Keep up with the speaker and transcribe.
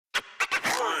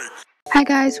Hi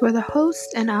guys, we're the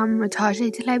hosts and I'm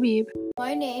Rataje Talabib.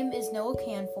 My name is Noah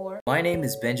Canfor. My name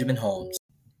is Benjamin Holmes.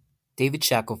 David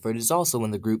Shackelford is also in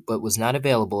the group but was not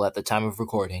available at the time of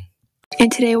recording.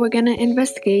 And today we're going to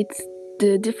investigate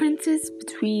the differences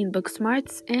between book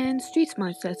smarts and street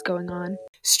smarts that's going on.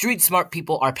 Street smart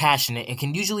people are passionate and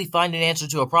can usually find an answer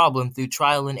to a problem through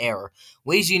trial and error.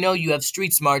 Ways you know you have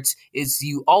street smarts is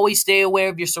you always stay aware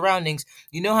of your surroundings,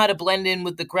 you know how to blend in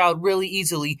with the crowd really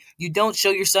easily, you don't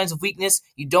show your signs of weakness,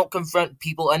 you don't confront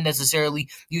people unnecessarily,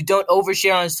 you don't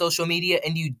overshare on social media,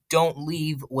 and you don't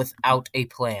leave without a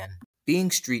plan.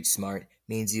 Being street smart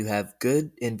means you have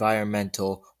good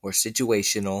environmental or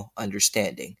situational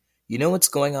understanding. You know what's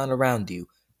going on around you.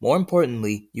 More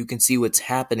importantly, you can see what's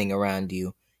happening around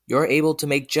you. You're able to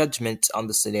make judgments on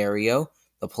the scenario,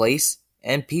 the place,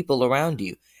 and people around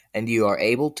you, and you are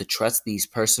able to trust these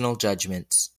personal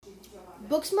judgments.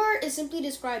 Book smart is simply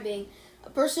describing a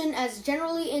person as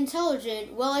generally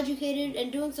intelligent, well-educated,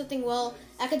 and doing something well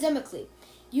academically.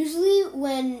 Usually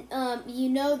when you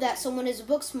know that someone is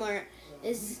book smart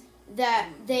is that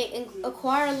they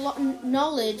acquire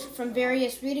knowledge from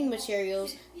various reading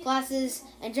materials, classes,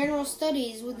 and general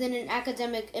studies within an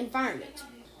academic environment.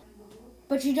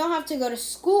 But you don't have to go to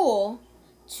school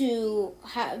to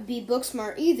be book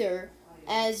smart either,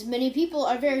 as many people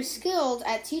are very skilled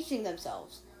at teaching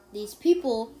themselves. These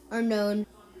people are known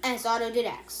as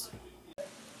autodidacts.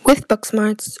 With book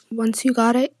smarts, once you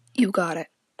got it, you got it.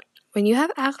 When you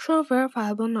have actual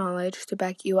verifiable knowledge to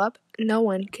back you up, no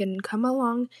one can come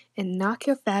along and knock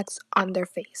your facts on their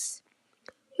face.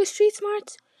 With street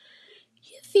smarts,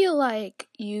 you feel like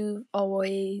you're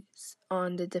always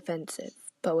on the defensive.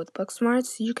 But with book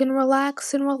smarts, you can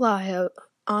relax and rely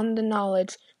on the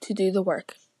knowledge to do the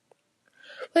work.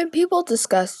 When people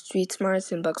discuss street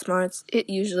smarts and book smarts, it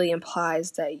usually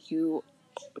implies that you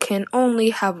can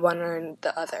only have one or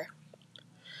the other.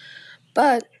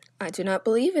 But I do not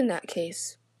believe in that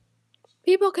case.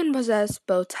 People can possess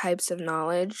both types of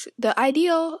knowledge. The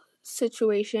ideal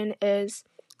situation is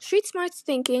street smarts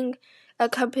thinking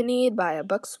accompanied by a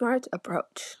book smart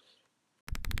approach.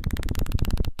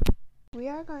 We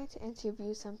are going to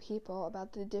interview some people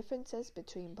about the differences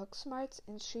between book smarts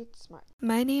and street smarts.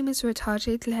 My name is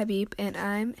Rataje Talabib and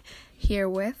I'm here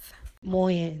with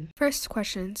Moyen. First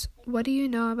questions. What do you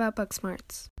know about book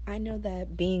smarts? I know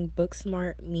that being book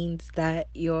smart means that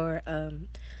you're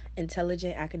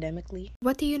intelligent academically.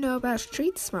 What do you know about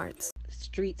street smarts?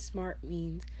 Street smart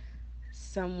means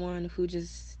someone who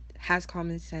just has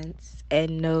common sense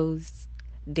and knows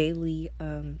daily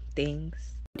things.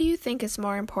 What do you think is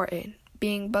more important,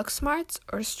 being book smarts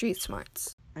or street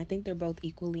smarts? I think they're both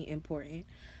equally important,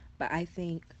 but I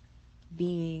think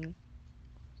being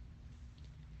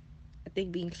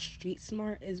street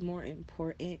smart is more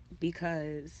important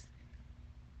because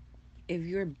if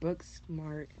you're book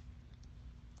smart,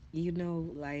 you know,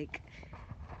 like,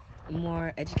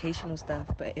 more educational stuff,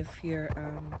 but if you're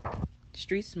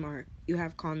street smart, you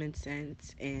have common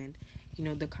sense and you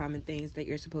know the common things that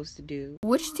you're supposed to do.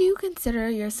 Which do you consider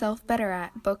yourself better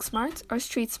at, book smarts or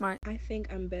street smart? I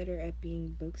think I'm better at being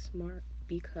book smart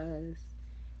because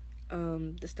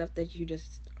the stuff that you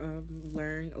just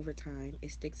learn over time,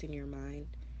 it sticks in your mind.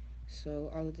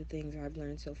 So all of the things I've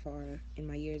learned so far in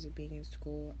my years of being in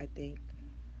school, I think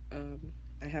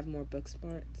I have more book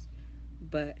smarts,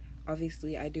 but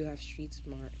obviously I do have street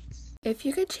smarts. If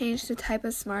you could change the type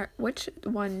of smart, which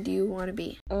one do you want to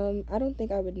be? I don't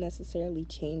think I would necessarily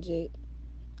change it.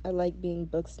 I like being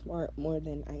book smart more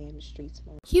than I am street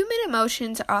smart. Human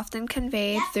emotions are often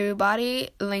conveyed through body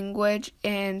language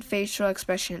and facial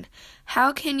expression.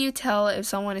 How can you tell if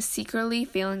someone is secretly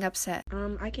feeling upset?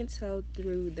 I can tell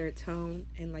through their tone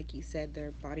and, like you said,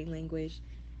 their body language,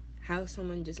 how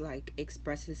someone just like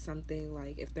expresses something.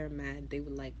 Like if they're mad, they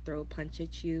would like throw a punch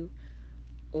at you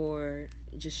or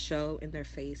just show in their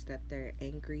face that they're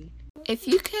angry. If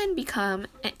you can become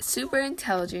super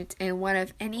intelligent in one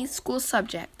of any school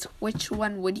subjects, which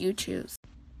one would you choose?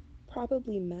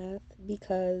 Probably math,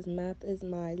 because math is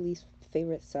my least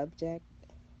favorite subject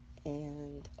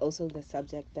and also the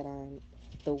subject that I'm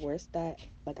the worst at.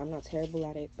 Like, I'm not terrible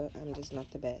at it, but I'm just not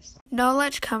the best.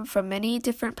 Knowledge comes from many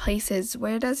different places.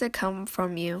 Where does it come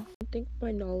from you? I think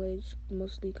my knowledge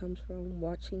mostly comes from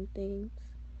watching things.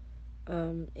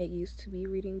 It used to be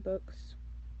reading books,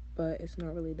 but it's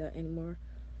not really that anymore.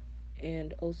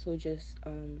 And also just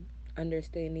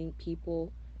understanding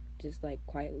people, just like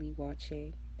quietly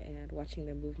watching and watching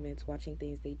their movements, watching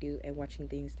things they do, and watching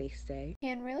things they say.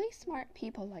 Can really smart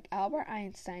people like Albert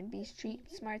Einstein be street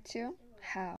smart too?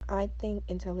 How? I think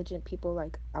intelligent people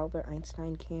like Albert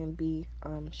Einstein can be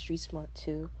street smart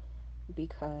too,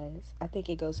 because I think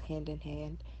it goes hand in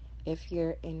hand. If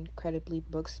you're incredibly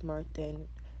book smart, then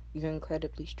you're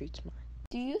incredibly street smart.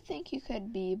 Do you think you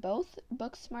could be both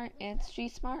book smart and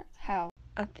street smart? How?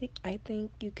 I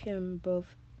think you can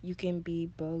be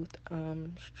both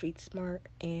street smart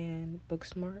and book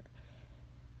smart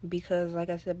because like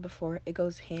I said before, it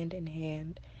goes hand in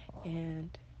hand,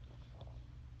 and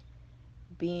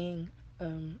being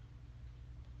um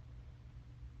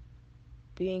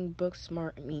being book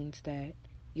smart means that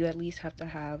you at least have to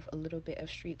have a little bit of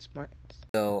street smarts.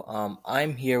 So,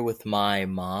 I'm here with my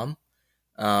mom,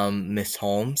 Miss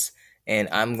Holmes, and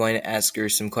I'm going to ask her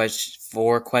some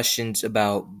four questions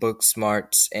about book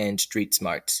smarts and street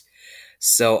smarts.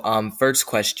 So, first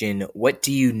question: what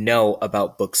do you know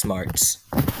about book smarts?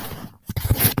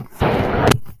 I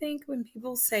think when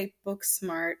people say book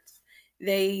smart,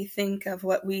 they think of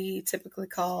what we typically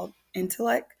call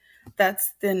intellect.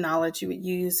 That's the knowledge you would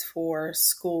use for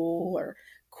school or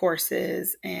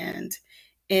courses, and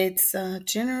it's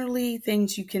generally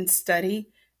things you can study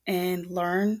and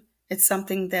learn. It's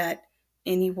something that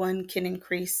anyone can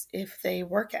increase if they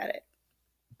work at it.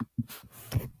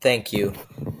 Thank you.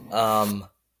 Um,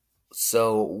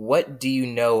 so, what do you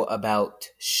know about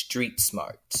street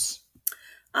smarts?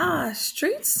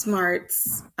 Street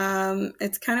smarts.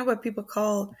 It's kind of what people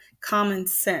call common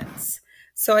sense.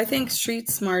 So I think street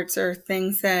smarts are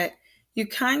things that you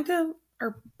kind of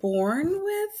are born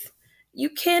with.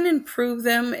 You can improve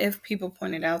them if people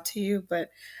point it out to you, but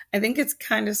I think it's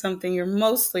kind of something you're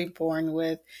mostly born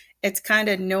with. It's kind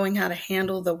of knowing how to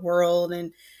handle the world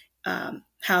and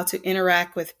how to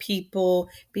interact with people,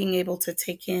 being able to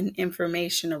take in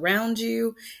information around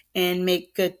you and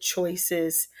make good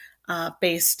choices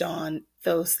based on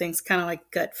those things, kind of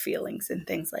like gut feelings and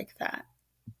things like that.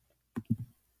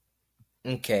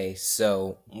 Okay,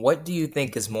 so what do you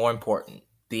think is more important,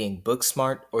 being book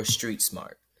smart or street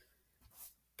smart?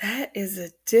 That is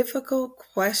a difficult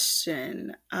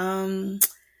question.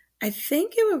 I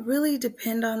think it would really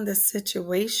depend on the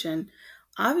situation.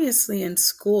 Obviously, in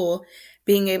school,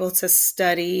 being able to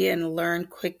study and learn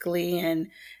quickly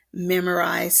and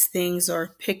memorize things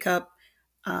or pick up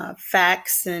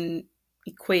facts and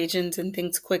equations and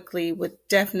things quickly would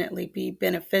definitely be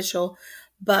beneficial.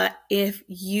 But if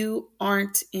you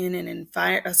aren't in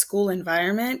a school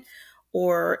environment,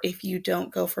 or if you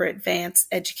don't go for advanced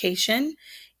education,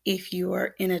 if you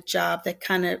are in a job that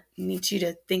kind of needs you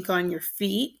to think on your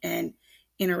feet and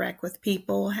interact with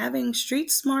people, having street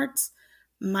smarts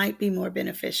might be more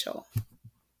beneficial.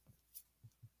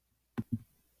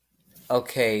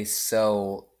 Okay,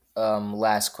 so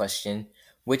last question.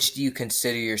 Which do you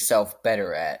consider yourself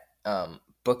better at?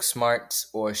 Book smarts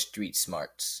or street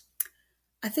smarts?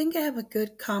 I think I have a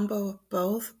good combo of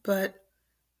both, but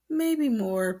maybe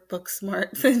more book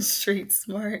smart than street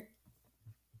smart.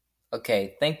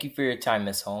 Okay, thank you for your time,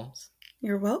 Miss Holmes.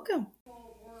 You're welcome.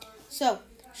 So,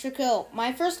 Shaquille,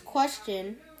 my first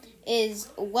question is,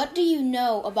 what do you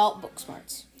know about book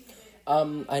smarts?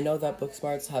 I know that book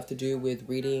smarts have to do with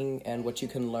reading and what you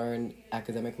can learn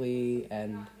academically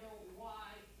and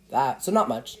that. So not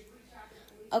much.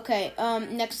 Okay,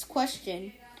 next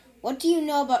question. What do you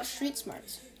know about street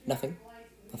smarts? Nothing.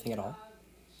 Nothing at all.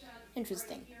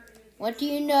 Interesting. What do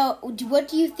you know? What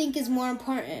do you think is more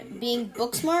important, being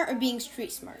book smart or being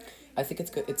street smart? I think it's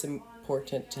good. It's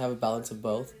important to have a balance of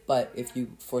both. But if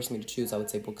you force me to choose, I would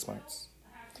say book smarts.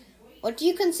 What do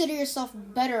you consider yourself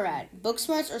better at, book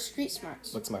smarts or street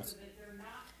smarts? Book smarts.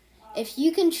 If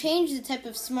you can change the type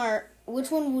of smart,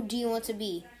 which one do you want to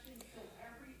be?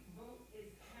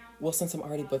 Well, since I'm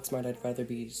already book smart, I'd rather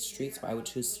be street smart. I would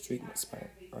choose street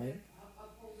smart, right?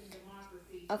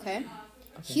 Okay.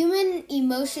 Human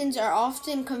emotions are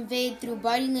often conveyed through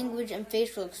body language and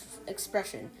facial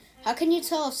expression. How can you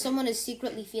tell if someone is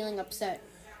secretly feeling upset?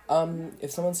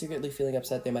 If someone's secretly feeling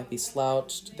upset, they might be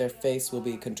slouched. Their face will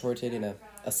be contorted in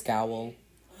a scowl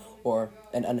or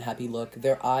an unhappy look.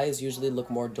 Their eyes usually look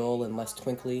more dull and less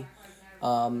twinkly.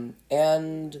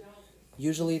 And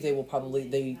usually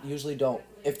they usually don't.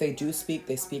 If they do speak,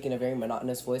 they speak in a very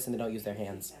monotonous voice and they don't use their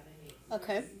hands.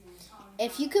 Okay.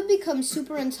 If you could become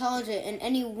super intelligent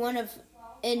in one of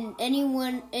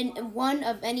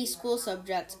any school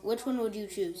subjects, which one would you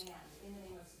choose?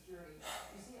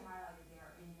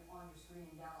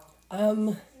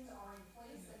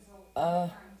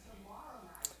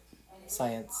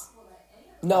 Science.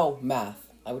 No,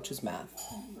 math. I would choose math.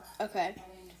 Okay.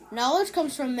 Knowledge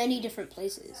comes from many different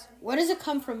places. Where does it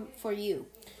come from for you?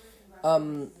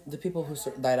 The people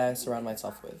that I surround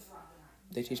myself with.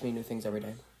 They teach me new things every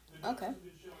day. Okay.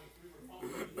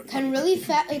 Can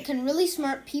really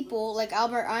smart people like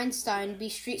Albert Einstein be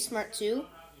street smart too?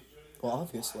 Well,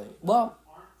 obviously. Well,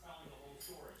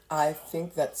 I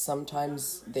think that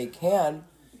sometimes they can,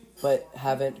 but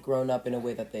haven't grown up in a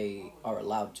way that they are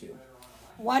allowed to.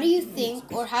 Why do you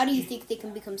think, or how do you think they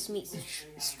can become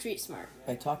street smart?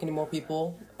 By talking to more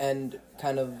people and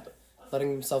kind of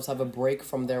letting themselves have a break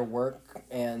from their work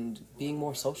and being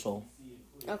more social.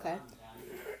 Okay.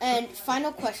 And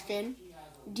final question.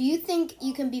 Do you think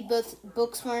you can be both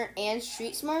book smart and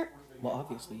street smart? Well,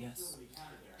 obviously, yes.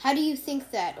 How do you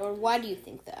think that, or why do you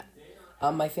think that?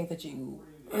 I think that you...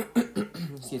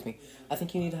 excuse me. I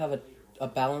think you need to have a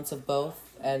balance of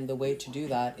both, and the way to do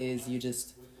that is you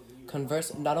just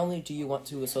converse. Not only do you want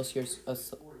to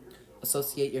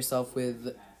associate yourself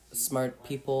with smart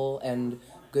people and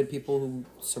good people who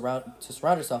surround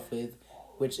yourself with,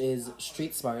 which is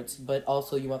street smarts, but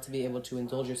also you want to be able to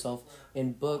indulge yourself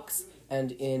in books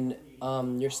and in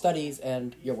your studies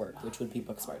and your work, which would be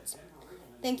book smarts.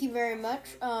 Thank you very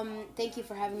much. Thank you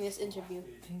for having this interview.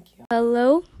 Thank you.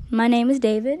 Hello, my name is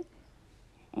David,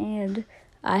 and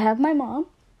I have my mom,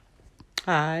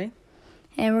 Hi.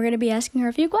 and we're going to be asking her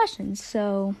a few questions.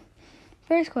 So,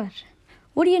 first question,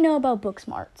 what do you know about book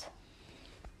smarts?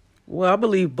 Well, I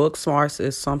believe book smarts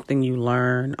is something you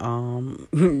learn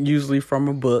usually from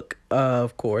a book,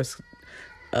 of course,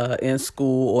 in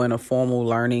school or in a formal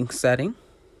learning setting.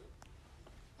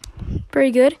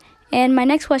 Very good. And my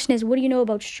next question is, what do you know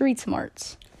about street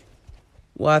smarts?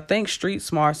 Well, I think street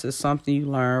smarts is something you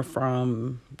learn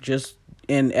from just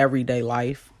in everyday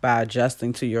life by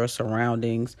adjusting to your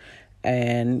surroundings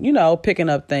and, picking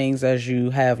up things as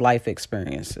you have life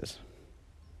experiences.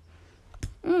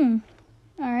 All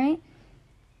right.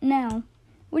 Now,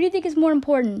 what do you think is more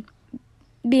important,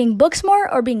 being book smart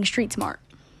or being street smart?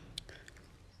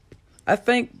 I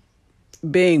think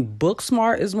being book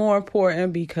smart is more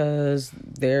important because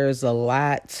there's a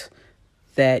lot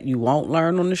that you won't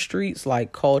learn on the streets,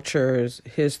 like cultures,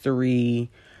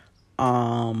 history,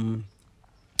 math.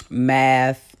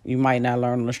 You might not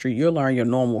learn on the street. You'll learn your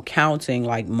normal counting,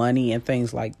 like money and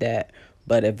things like that.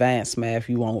 But advanced math,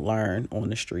 you won't learn on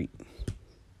the street.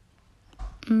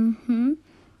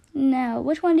 Now,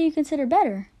 which one do you consider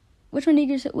better? Which one do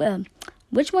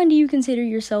you consider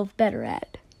yourself better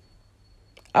at?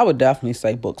 I would definitely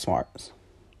say book smarts.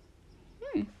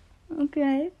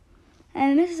 Okay.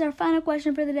 And this is our final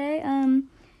question for the day.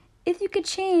 If you could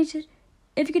change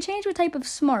what type of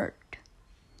smart,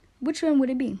 which one would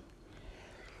it be?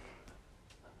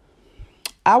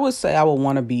 I would say I would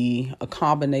want to be a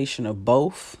combination of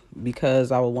both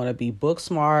because I would want to be book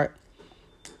smart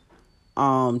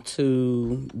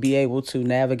to be able to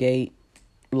navigate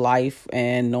life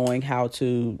and knowing how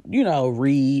to,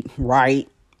 read, write,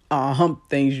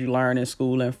 things you learn in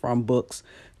school and from books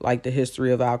like the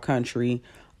history of our country.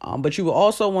 But you will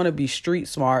also want to be street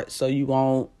smart so you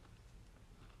won't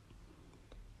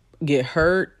get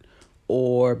hurt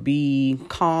or be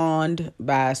conned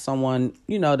by someone,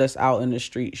 that's out in the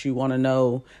streets. You want to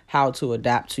know how to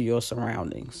adapt to your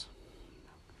surroundings.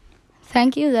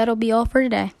 Thank you. That'll be all for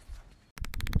today.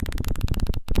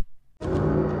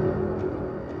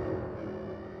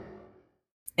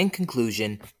 In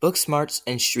conclusion, book smarts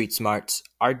and street smarts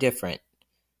are different.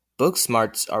 Book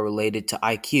smarts are related to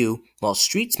IQ, while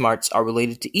street smarts are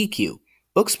related to EQ.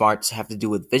 Book smarts have to do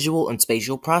with visual and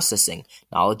spatial processing,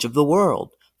 knowledge of the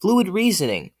world, fluid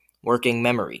reasoning, working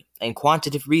memory, and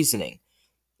quantitative reasoning.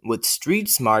 With street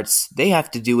smarts, they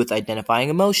have to do with identifying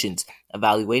emotions,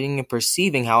 evaluating and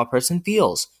perceiving how a person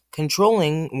feels,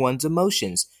 controlling one's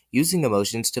emotions, using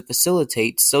emotions to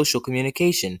facilitate social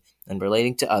communication, and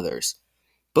relating to others.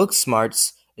 Book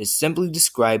smarts is simply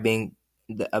describing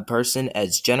a person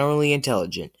as generally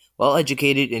intelligent,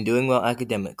 well-educated, and doing well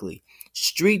academically.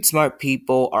 Street smart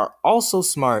people are also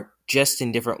smart, just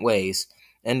in different ways,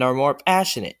 and are more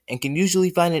passionate, and can usually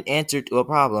find an answer to a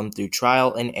problem through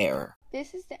trial and error.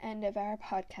 This is the end of our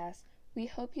podcast. We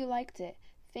hope you liked it.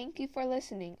 Thank you for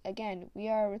listening. Again, we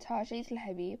are Rataji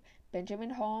Habib,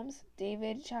 Benjamin Holmes,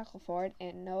 David Shackelford,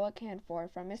 and Noah Canford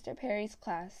from Mr. Perry's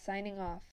class, signing off.